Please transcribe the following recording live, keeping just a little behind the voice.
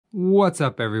What's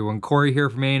up everyone, Corey here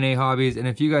from AandAHobbies, and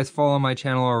if you guys follow my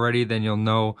channel already, then you'll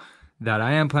know that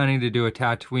I am planning to do a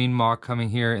Tatooine MOC coming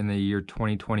here in the year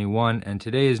 2021, and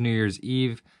today is New Year's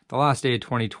Eve, the last day of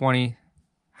 2020.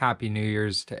 Happy New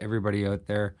Year's to everybody out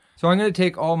there. So I'm going to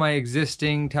take all my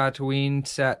existing Tatooine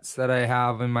sets that I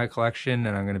have in my collection,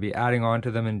 and I'm going to be adding on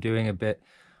to them and doing a bit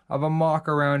of a MOC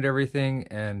around everything,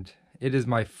 and it is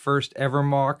my first ever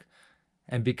MOC,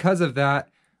 and because of that,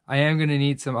 I am going to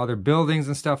need some other buildings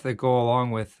and stuff that go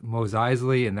along with Mos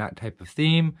Eisley and that type of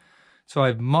theme. So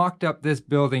I've mocked up this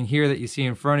building here that you see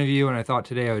in front of you, and I thought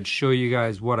today I would show you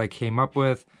guys what I came up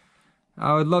with.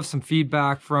 I would love some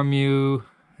feedback from you.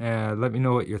 Let me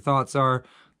know what your thoughts are.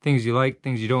 Things you like,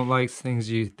 things you don't like, things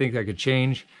you think I could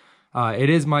change. It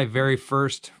is my very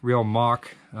first real MOC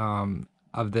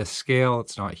of this scale.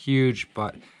 It's not huge,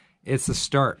 but it's a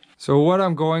start. So what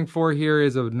I'm going for here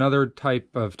is another type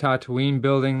of Tatooine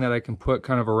building that I can put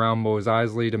kind of around Mos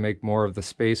Eisley to make more of the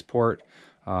spaceport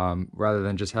rather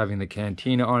than just having the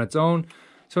cantina on its own.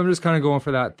 So I'm just kind of going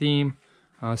for that theme.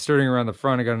 Starting around the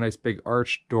front, I got a nice big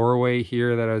arched doorway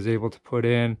here that I was able to put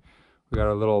in. We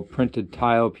got a little printed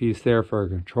tile piece there for a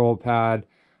control pad.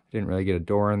 Didn't really get a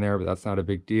door in there, but that's not a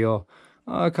big deal.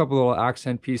 A couple little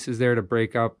accent pieces there to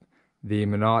break up the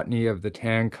monotony of the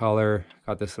tan color.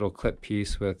 Got this little clip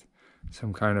piece with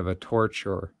some kind of a torch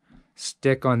or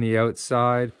stick on the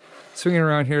outside. Swinging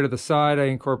around here to the side, I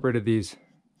incorporated these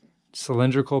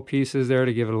cylindrical pieces there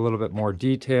to give it a little bit more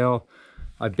detail.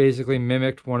 I basically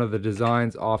mimicked one of the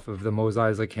designs off of the Mos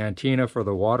Eisley Cantina for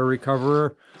the water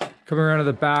recoverer. Coming around to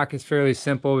the back is fairly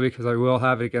simple because I will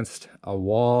have it against a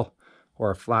wall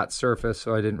or a flat surface,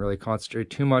 so I didn't really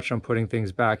concentrate too much on putting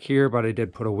things back here, but I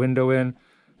did put a window in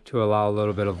to allow a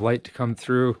little bit of light to come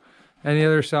through. And the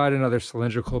other side, another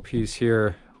cylindrical piece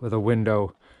here with a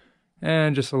window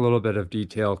and just a little bit of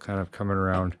detail kind of coming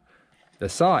around the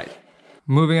side.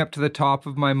 Moving up to the top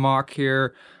of my MOC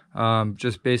here,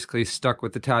 just basically stuck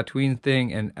with the Tatooine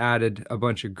thing and added a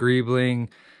bunch of greebling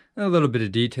and a little bit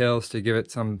of details to give it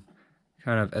some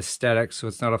kind of aesthetic so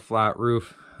it's not a flat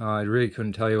roof. I really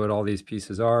couldn't tell you what all these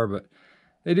pieces are, but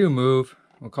they do move.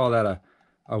 We'll call that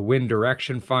a wind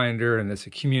direction finder, and it's a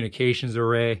communications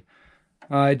array.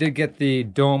 I did get the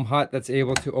dome hut that's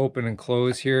able to open and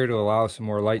close here to allow some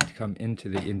more light to come into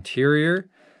the interior.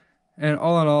 And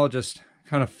all in all, just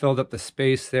kind of filled up the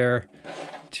space there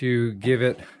to give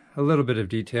it a little bit of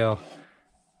detail.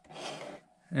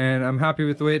 And I'm happy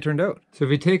with the way it turned out. So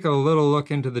if you take a little look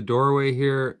into the doorway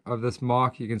here of this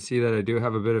MOC, you can see that I do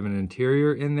have a bit of an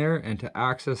interior in there. And to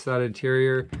access that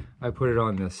interior, I put it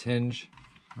on this hinge,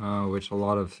 which a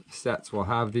lot of sets will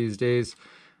have these days.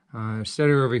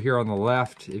 Standing over here on the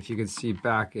left, if you can see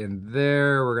back in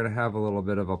there, we're gonna have a little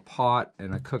bit of a pot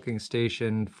and a cooking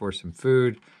station for some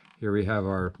food. Here we have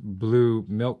our blue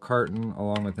milk carton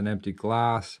along with an empty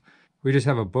glass. We just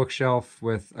have a bookshelf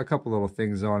with a couple little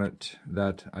things on it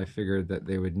that I figured that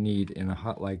they would need in a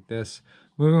hut like this.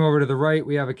 Moving over to the right,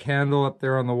 we have a candle up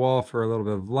there on the wall for a little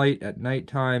bit of light at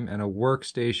nighttime and a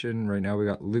workstation. Right now we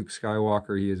got Luke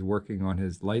Skywalker. He is working on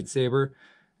his lightsaber,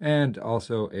 and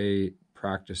also a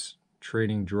practice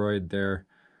training droid there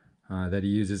that he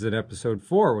uses in episode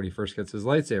 4 when he first gets his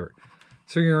lightsaber.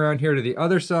 Swinging around here to the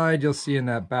other side, you'll see in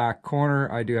that back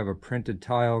corner, I do have a printed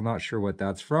tile. Not sure what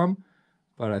that's from,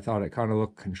 but I thought it kind of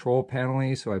looked control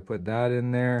panel-y, so I put that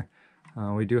in there.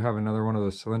 We do have another one of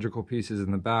those cylindrical pieces in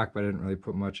the back, but I didn't really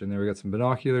put much in there. We got some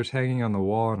binoculars hanging on the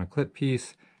wall and a clip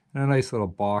piece, and a nice little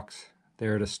box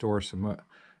there to store some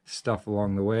stuff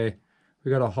along the way. We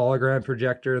got a hologram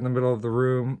projector in the middle of the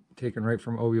room, taken right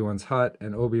from Obi-Wan's hut,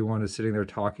 and Obi-Wan is sitting there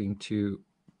talking to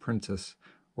Princess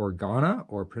Organa,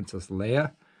 or Princess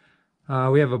Leia.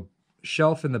 We have a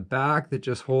shelf in the back that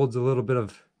just holds a little bit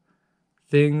of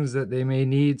things that they may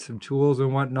need, some tools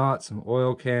and whatnot, some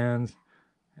oil cans,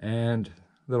 and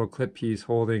a little clip piece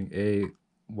holding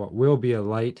what will be a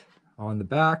light on the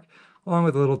back, along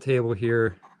with a little table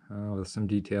here with some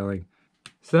detailing.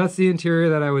 So that's the interior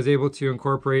that I was able to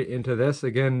incorporate into this.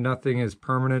 Again, nothing is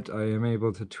permanent. I am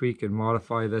able to tweak and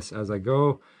modify this as I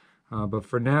go. But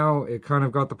for now, it kind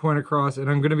of got the point across,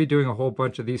 and I'm going to be doing a whole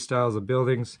bunch of these styles of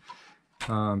buildings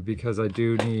because I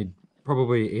do need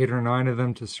probably 8 or 9 of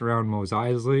them to surround Mos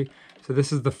Eisley. So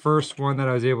this is the first one that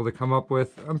I was able to come up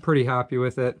with. I'm pretty happy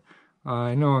with it.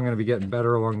 I know I'm going to be getting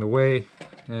better along the way.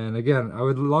 And again, I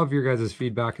would love your guys'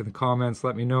 feedback in the comments.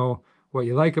 Let me know what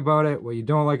you like about it, what you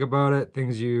don't like about it,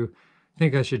 things you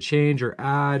think I should change or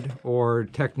add, or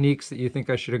techniques that you think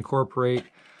I should incorporate.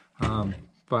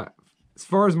 But as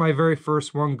far as my very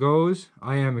first one goes,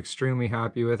 I am extremely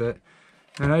happy with it.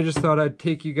 And I just thought I'd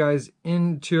take you guys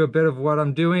into a bit of what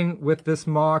I'm doing with this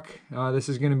MOC. This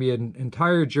is going to be an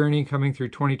entire journey coming through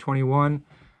 2021.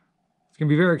 It's going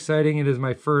to be very exciting. It is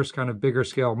my first kind of bigger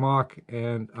scale MOC,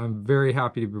 and I'm very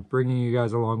happy to be bringing you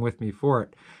guys along with me for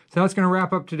it. So that's going to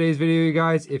wrap up today's video, you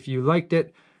guys. If you liked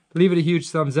it, leave it a huge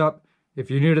thumbs up.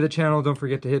 If you're new to the channel, don't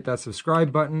forget to hit that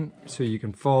subscribe button so you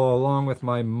can follow along with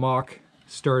my MOC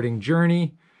starting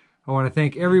journey. I want to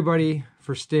thank everybody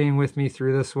for staying with me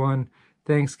through this one.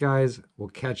 Thanks, guys. We'll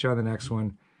catch you on the next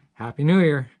one. Happy New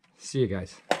Year. See you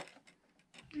guys.